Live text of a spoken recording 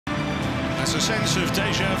There's a sense of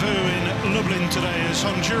deja vu in Lublin today as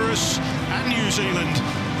Honduras and New Zealand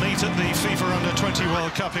meet at the FIFA Under-20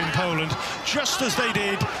 World Cup in Poland, just as they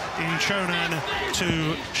did in Chonan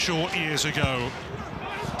 2 short years ago.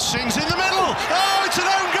 Sings in the middle. Oh, it's an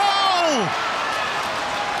own goal!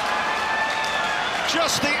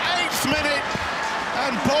 Just the 8th minute,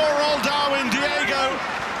 and poor old Darwin Diego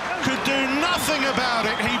could do nothing about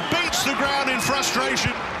it. He beats the ground in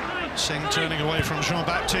frustration. Singh turning away from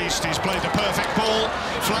Jean-Baptiste. He's played the perfect ball.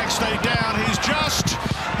 Flag stayed down. He's just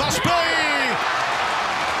must be,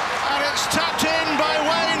 and it's tapped in by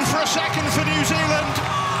Wayne for a second for New Zealand.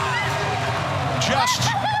 Just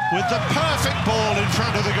with the perfect ball in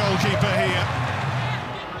front of the goalkeeper here.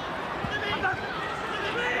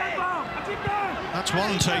 That's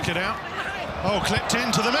one taken out. Oh, clipped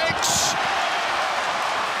into the mix.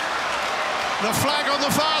 The flag on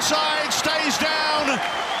the far side stays down.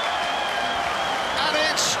 And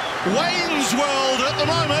it's Wayne's world at the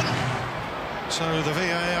moment. So the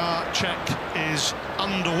VAR check is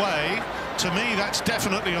underway. To me, that's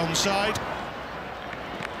definitely onside.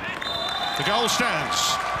 The goal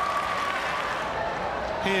stands.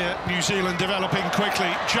 Here, New Zealand developing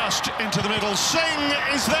quickly, just into the middle. Singh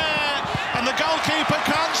is there, and the goalkeeper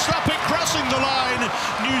can't stop it crossing the line.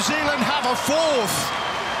 New Zealand have a fourth.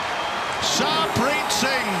 Sarpreet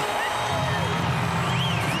Singh.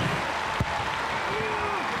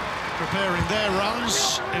 Preparing their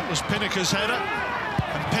runs. It was Pinnaker's header,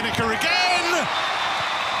 and Pinnaker again.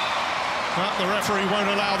 But the referee won't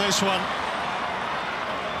allow this one.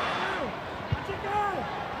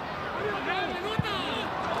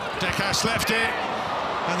 Decas left it,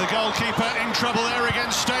 and the goalkeeper in trouble there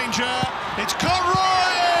against danger. It's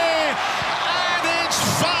Conroy, and it's